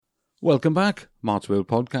Welcome back, Mart's World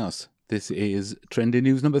Podcast. This is Trending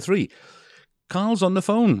News number 3. Carl's on the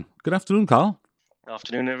phone. Good afternoon, Carl.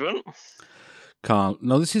 Afternoon, everyone. Carl,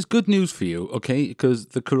 now this is good news for you, okay? Because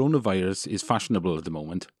the coronavirus is fashionable at the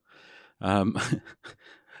moment. And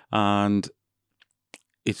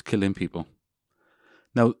it's killing people.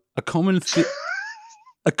 Now, a common theme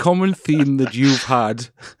that you've had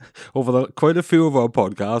over quite a few of our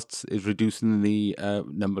podcasts is reducing the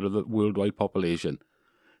number of the worldwide population.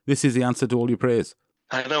 This is the answer to all your prayers.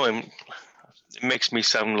 I know it makes me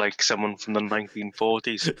sound like someone from the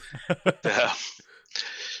 1940s.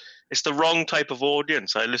 It's the wrong type of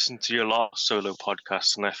audience. I listened to your last solo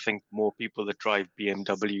podcast, and I think more people that drive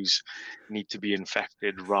BMWs need to be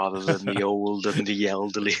infected rather than the old and the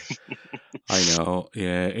elderly. I know,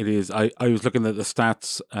 yeah, it is. I was looking at the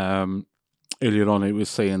stats earlier on. It was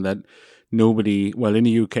saying that nobody, well, in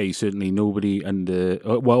the UK certainly nobody, and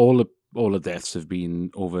all the deaths have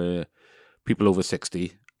been over people over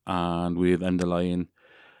 60 and with underlying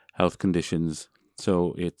health conditions.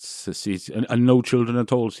 So it's and no children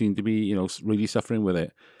at all seem to be, really suffering with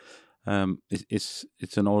it. It's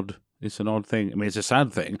an odd thing. I mean, it's a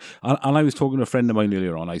sad thing. And I was talking to a friend of mine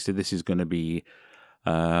earlier on. I said this is going to be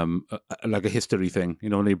like a history thing.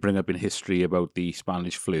 When they bring up in history about the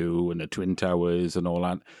Spanish flu and the Twin Towers and all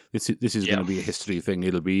that. This is going to be a history thing.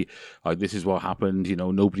 It'll be this is what happened.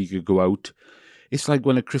 Nobody could go out. It's like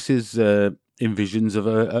one of Chris's envisions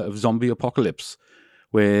of zombie apocalypse,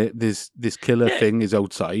 where this killer thing is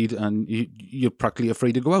outside and you're practically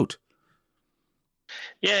afraid to go out.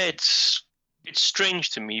 Yeah, it's strange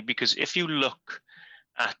to me because if you look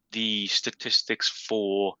at the statistics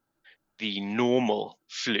for the normal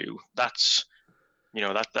flu, that's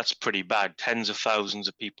pretty bad. Tens of thousands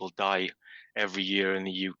of people die every year in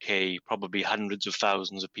the UK. Probably hundreds of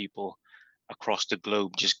thousands of people across the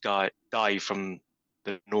globe just die from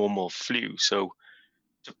the normal flu. So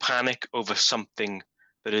to panic over something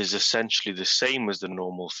that is essentially the same as the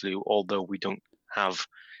normal flu, although we don't have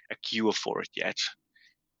a cure for it yet,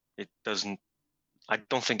 I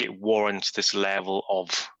don't think it warrants this level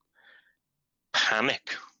of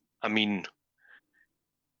panic. I mean,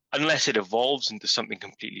 unless it evolves into something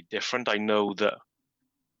completely different. I know that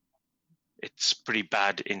it's pretty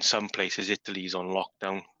bad in some places. Italy's on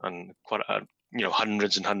lockdown, and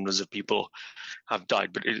hundreds and hundreds of people have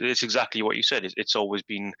died. But it's exactly what you said. It's always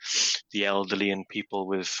been the elderly and people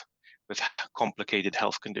with complicated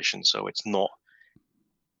health conditions. So it's not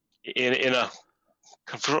in a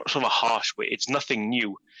sort of a harsh way. It's nothing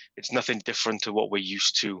new. It's nothing different to what we're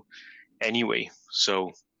used to anyway.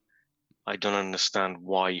 So I don't understand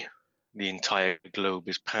why the entire globe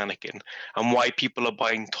is panicking and why people are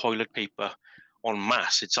buying toilet paper en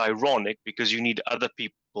masse. It's ironic because you need other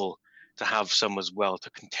people to have some as well to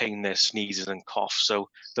contain their sneezes and coughs. So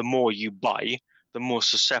the more you buy, the more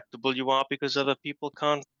susceptible you are because other people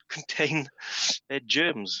can't contain their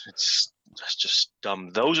germs. That's just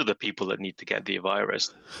dumb. Those are the people that need to get the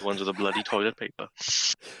virus, the ones with the bloody toilet paper.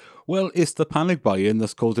 Well, it's the panic buying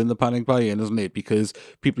that's causing the panic buying, isn't it? Because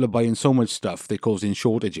people are buying so much stuff, they're causing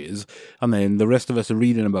shortages. And then the rest of us are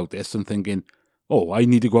reading about this and thinking, oh, I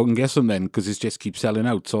need to go out and get some then because it just keeps selling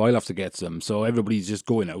out. So I'll have to get some. So everybody's just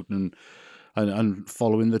going out and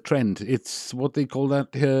following the trend. It's what they call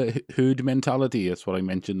that herd mentality. That's what I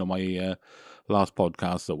mentioned on my last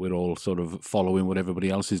podcast, that we're all sort of following what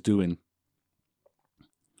everybody else is doing.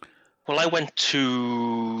 Well, I went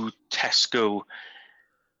to Tesco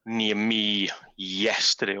near me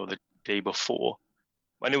yesterday or the day before,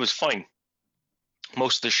 and it was fine.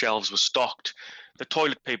 Most of the shelves were stocked. The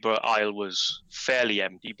toilet paper aisle was fairly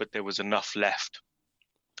empty, but there was enough left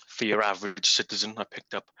for your average citizen. I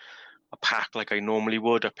picked up a pack like I normally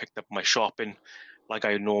would. I picked up my shopping like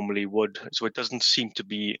I normally would. So it doesn't seem to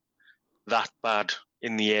be that bad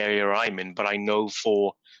in the area I'm in, but I know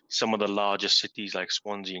for some of the larger cities like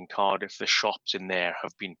Swansea and Cardiff, the shops in there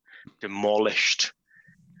have been demolished.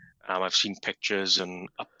 I've seen pictures and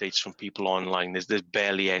updates from people online. There's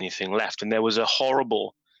barely anything left. And there was a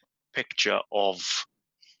horrible picture of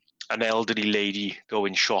an elderly lady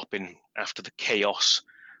going shopping after the chaos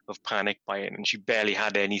of panic buying, and she barely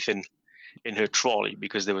had anything in her trolley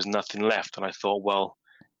because there was nothing left. And I thought, well,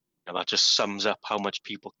 that just sums up how much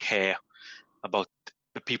people care about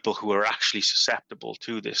the people who are actually susceptible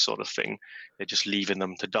to this sort of thing. They're just leaving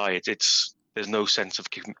them to die. There's no sense of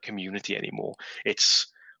community anymore. It's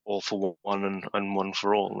all for one and one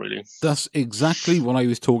for all, really. That's exactly what I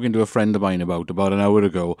was talking to a friend of mine about an hour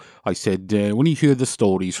ago. I said, when you hear the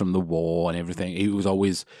stories from the war and everything, it was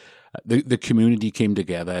always the community came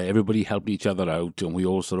together, everybody helped each other out, and we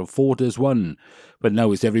all sort of fought as one. But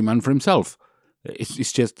now it's every man for himself.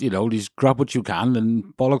 It's just, just grab what you can and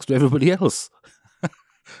bollocks to everybody else.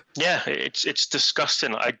 Yeah, it's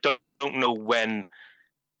disgusting. I don't know when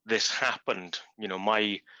this happened.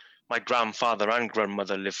 My grandfather and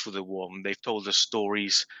grandmother lived through the war, and they've told us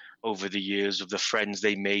stories over the years of the friends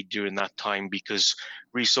they made during that time, because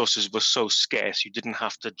resources were so scarce. You didn't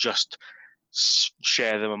have to just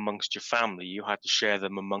share them amongst your family. You had to share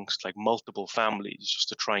them amongst like multiple families just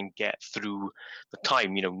to try and get through the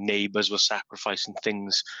time. Neighbors were sacrificing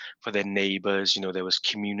things for their neighbors. There was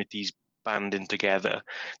communities banding together.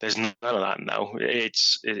 There's none of that now.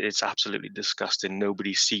 It's absolutely disgusting.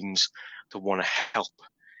 Nobody seems to want to help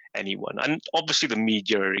anyone. And obviously the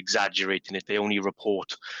media are exaggerating it. They only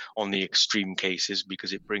report on the extreme cases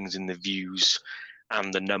because it brings in the views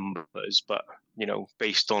and the numbers. But,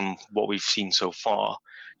 based on what we've seen so far,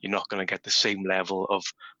 you're not going to get the same level of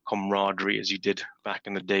camaraderie as you did back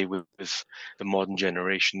in the day with the modern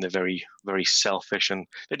generation. They're very, very selfish, and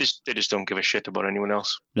they just don't give a shit about anyone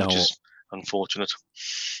else, which No, is unfortunate.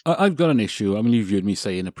 I've got an issue. I mean, you've heard me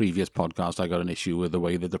say in a previous podcast, I got an issue with the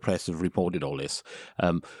way that the press have reported all this.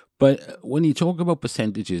 But when you talk about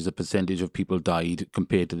percentages, the percentage of people died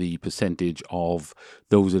compared to the percentage of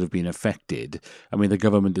those that have been affected, I mean, the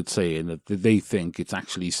government is saying that they think it's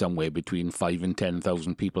actually somewhere between 5 and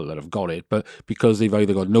 10,000 people that have got it. But because they've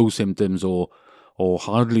either got no symptoms or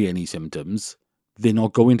hardly any symptoms, they're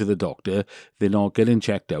not going to the doctor, they're not getting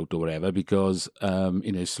checked out or whatever because,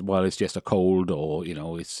 it's just a cold or,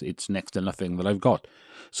 it's next to nothing that I've got.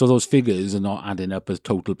 So those figures are not adding up as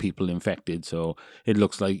total people infected. So it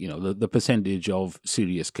looks like, the percentage of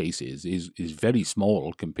serious cases is very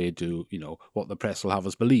small compared to, what the press will have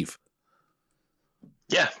us believe.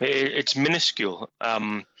 Yeah, it's minuscule.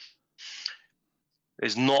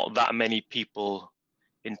 There's not that many people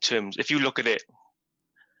in terms, if you look at it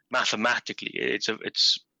mathematically, it's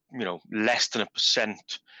less than 1%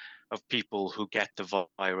 of people who get the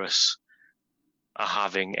virus are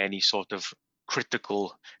having any sort of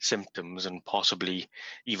critical symptoms and possibly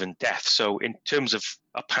even death. So in terms of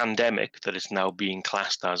a pandemic that is now being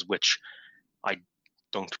classed as, which I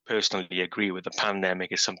don't personally agree with, the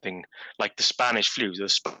pandemic is something like the Spanish flu. The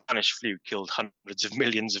Spanish flu killed hundreds of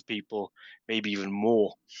millions of people, maybe even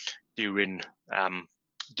more during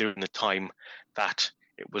the time that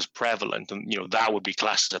it was prevalent, and that would be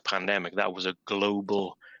classed as a pandemic. That was a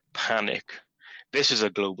global panic. This is a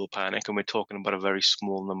global panic, and we're talking about a very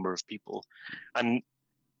small number of people. And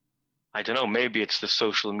I don't know, maybe it's the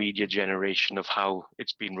social media generation of how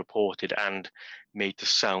it's been reported and made to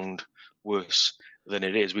sound worse than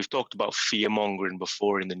it is. We've talked about fear mongering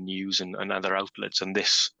before in the news and other outlets, and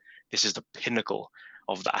this is the pinnacle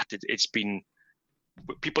of that. It's been,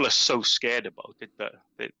 people are so scared about it that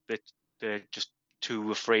they're just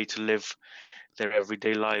too afraid to live their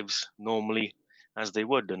everyday lives normally as they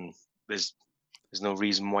would. And there's no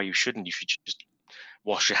reason why you shouldn't. You should just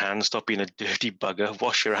wash your hands, stop being a dirty bugger,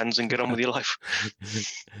 wash your hands and get on with your life.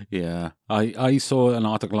 Yeah. I saw an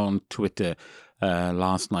article on Twitter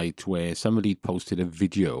last night where somebody posted a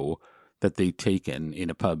video that they'd taken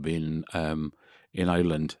in a pub in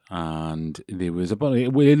Ireland, and there was about,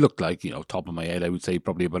 it looked like, top of my head, I would say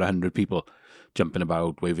probably about 100 people jumping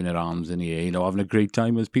about, waving their arms in the air, having a great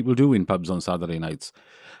time as people do in pubs on Saturday nights.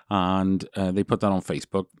 And they put that on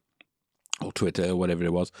Facebook or Twitter or whatever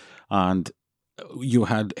it was, and you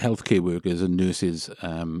had healthcare workers and nurses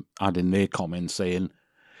adding their comments saying,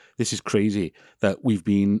 this is crazy that we've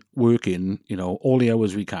been working, all the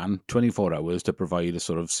hours we can, 24 hours to provide a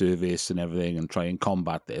sort of service and everything and try and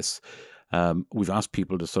combat this. We've asked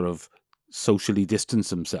people to sort of socially distance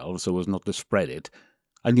themselves so as not to spread it.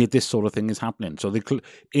 And yet this sort of thing is happening. So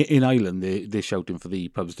in Ireland, they're shouting for the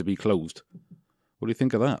pubs to be closed. What do you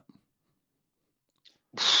think of that?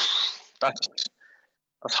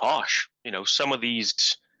 That's harsh. Some of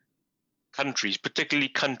these countries, particularly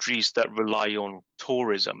countries that rely on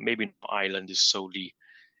tourism, maybe Ireland is solely,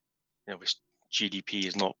 its GDP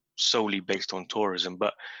is not solely based on tourism,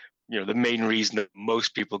 but the main reason that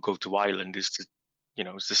most people go to Ireland is to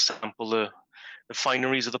sample the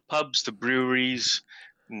fineries of the pubs, the breweries,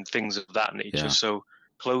 and things of that nature. Yeah. So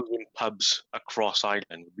closing pubs across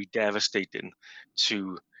Ireland would be devastating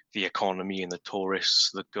to the economy and the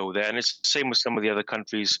tourists that go there. And it's the same with some of the other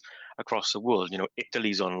countries across the world.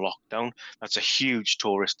 Italy's on lockdown. That's a huge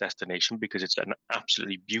tourist destination because it's an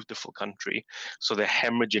absolutely beautiful country. So they're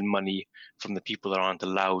hemorrhaging money from the people that aren't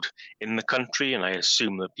allowed in the country. And I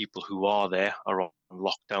assume that people who are there are on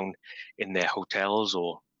lockdown in their hotels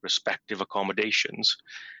or respective accommodations.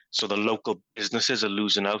 So the local businesses are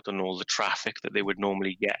losing out on all the traffic that they would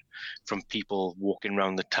normally get from people walking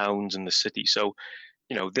around the towns and the city. So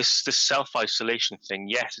this self-isolation thing,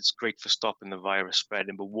 yes, it's great for stopping the virus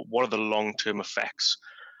spreading, but what are the long-term effects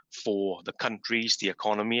for the countries, the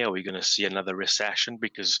economy? Are we going to see another recession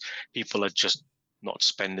because people are just not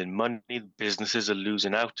spending money? Businesses are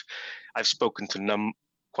losing out. I've spoken to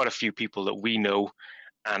quite a few people that we know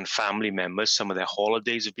and family members. Some of their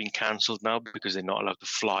holidays have been cancelled now because they're not allowed to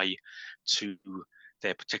fly to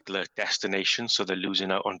their particular destination, so they're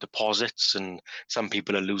losing out on deposits, and some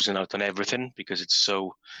people are losing out on everything because it's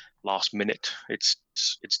so last minute. It's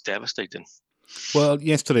devastating. Well,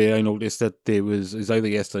 yesterday I noticed that it's either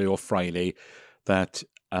yesterday or Friday, that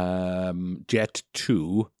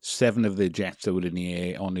Jet2, 7 of the jets that were in the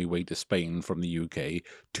air on their way to Spain from the UK,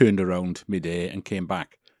 turned around mid-air and came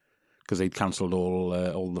back because they'd cancelled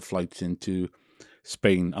all the flights into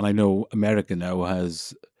Spain. And I know America now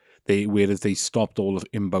whereas they stopped all of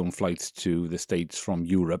inbound flights to the States from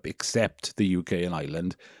Europe, except the UK and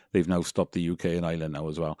Ireland, they've now stopped the UK and Ireland now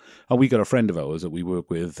as well. And we got a friend of ours that we work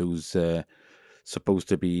with who's supposed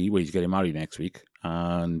to be, well, he's getting married next week,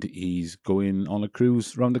 and he's going on a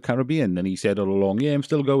cruise around the Caribbean. And he said all along, yeah, I'm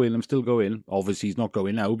still going. Obviously, he's not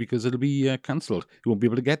going now because it'll be cancelled. He won't be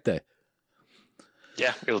able to get there.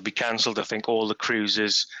 Yeah, it'll be cancelled. I think all the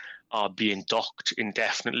cruises are being docked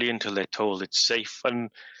indefinitely until they're told it's safe. And,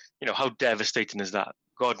 how devastating is that?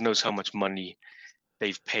 God knows how much money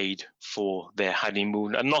they've paid for their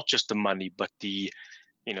honeymoon, and not just the money, but the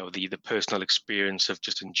personal experience of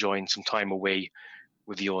just enjoying some time away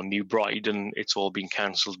with your new bride, and it's all been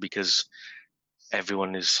cancelled because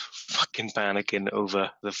everyone is fucking panicking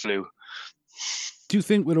over the flu. Do you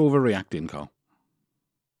think we're overreacting, Carl?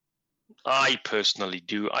 I personally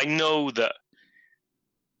do. I know that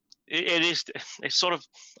it's sort of,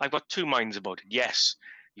 I've got two minds about it. Yes,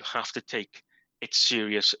 you have to take it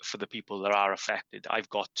serious for the people that are affected. I've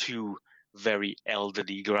got two very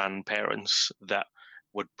elderly grandparents that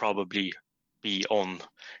would probably be on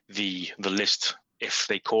the list if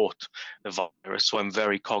they caught the virus. So I'm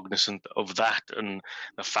very cognizant of that, and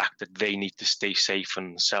the fact that they need to stay safe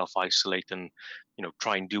and self-isolate and,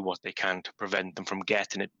 try and do what they can to prevent them from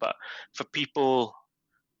getting it. But for people,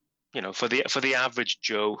 for the average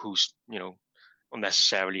Joe who's,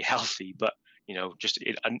 unnecessarily healthy, but, just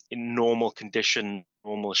in normal condition,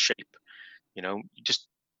 normal shape, you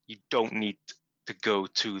don't need to go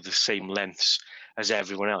to the same lengths as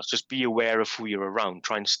everyone else. Just be aware of who you're around.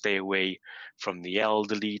 Try and stay away from the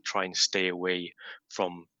elderly. Try and stay away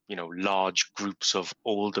from, large groups of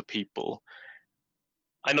older people.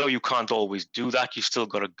 I know you can't always do that. You've still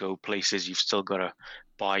got to go places. You've still got to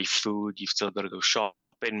buy food. You've still got to go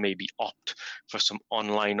shopping, maybe opt for some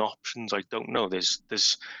online options. I don't know. There's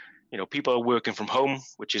people are working from home,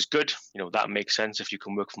 which is good. That makes sense. If you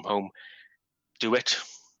can work from home, do it.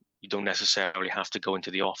 You don't necessarily have to go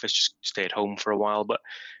into the office, just stay at home for a while. But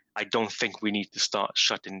I don't think we need to start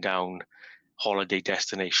shutting down holiday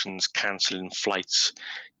destinations, cancelling flights.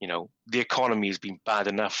 The economy has been bad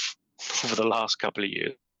enough over the last couple of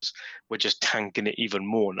years. We're just tanking it even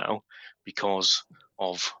more now because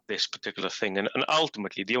of this particular thing. And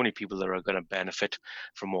ultimately, the only people that are going to benefit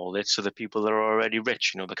from all this are the people that are already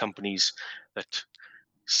rich. The companies that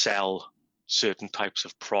sell certain types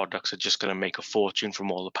of products are just going to make a fortune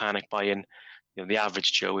from all the panic buying. The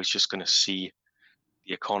average Joe is just going to see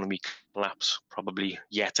the economy collapse probably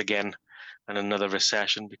yet again and another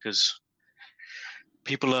recession because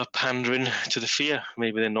people are pandering to the fear.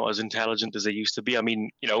 Maybe they're not as intelligent as they used to be. I mean,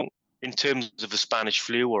 in terms of the Spanish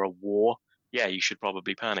flu or a war, yeah, you should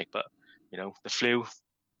probably panic. But, the flu,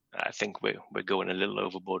 I think we're going a little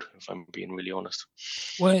overboard, if I'm being really honest.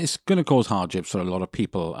 Well, it's going to cause hardships for a lot of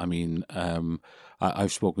people. I mean,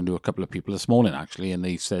 I've spoken to a couple of people this morning, actually, and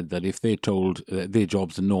they said that if they're told their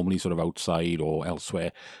jobs are normally sort of outside or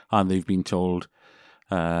elsewhere, and they've been told,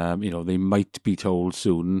 they might be told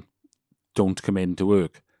soon, don't come in to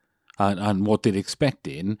work. And what they're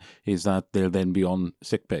expecting is that they'll then be on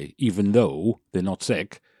sick pay, even though they're not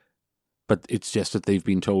sick. But it's just that they've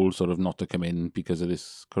been told sort of not to come in because of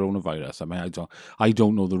this coronavirus. I mean, I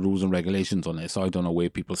don't know the rules and regulations on this, so I don't know where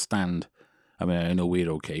people stand. I mean, I know we're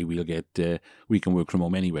okay. We can work from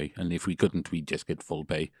home anyway, and if we couldn't, we'd just get full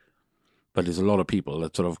pay. But there's a lot of people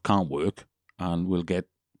that sort of can't work and will get,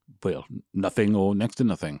 well, nothing or next to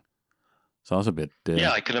nothing. So that's a bit.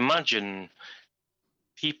 Yeah, I can imagine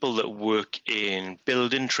people that work in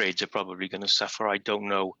building trades are probably going to suffer. I don't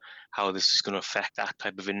know how this is going to affect that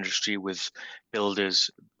type of industry with builders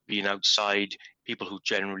being outside, people who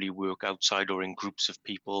generally work outside or in groups of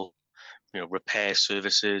people, repair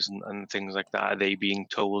services and things like that. Are they being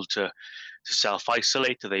told to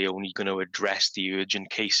self-isolate? Are they only going to address the urgent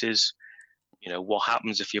cases? what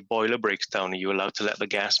happens if your boiler breaks down? Are you allowed to let the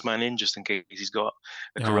gas man in just in case he's got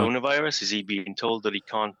a Yeah. coronavirus? Is he being told that he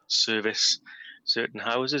can't service certain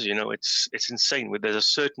houses? It's insane. There's a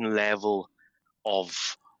certain level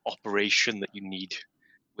of operation that you need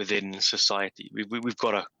within society. We've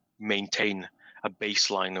got to maintain a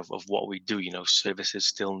baseline of what we do. Services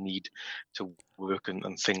still need to work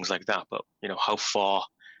and things like that. But how far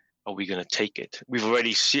are we going to take it? I've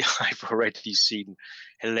already seen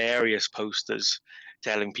hilarious posters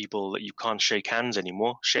telling people that you can't shake hands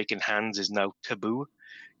anymore. Shaking hands is now taboo.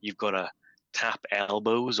 You've got to tap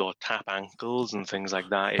elbows or tap ankles and things like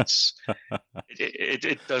that.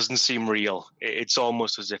 It doesn't seem real. It's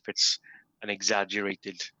almost as if it's an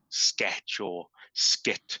exaggerated sketch or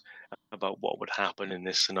skit about what would happen in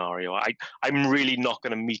this scenario. I'm really not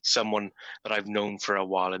going to meet someone that I've known for a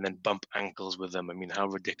while and then bump ankles with them. I mean, how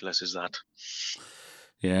ridiculous is that?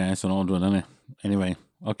 Yeah, it's an odd one, isn't it? Anyway,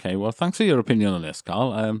 okay. Well, thanks for your opinion on this,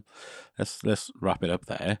 Carl. Let's wrap it up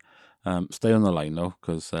there. Stay on the line though,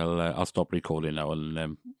 because I'll stop recording now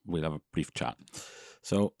and we'll have a brief chat.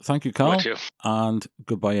 So thank you, Carl, and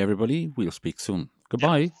goodbye, everybody. We'll speak soon.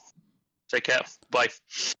 Goodbye. Take care. Bye.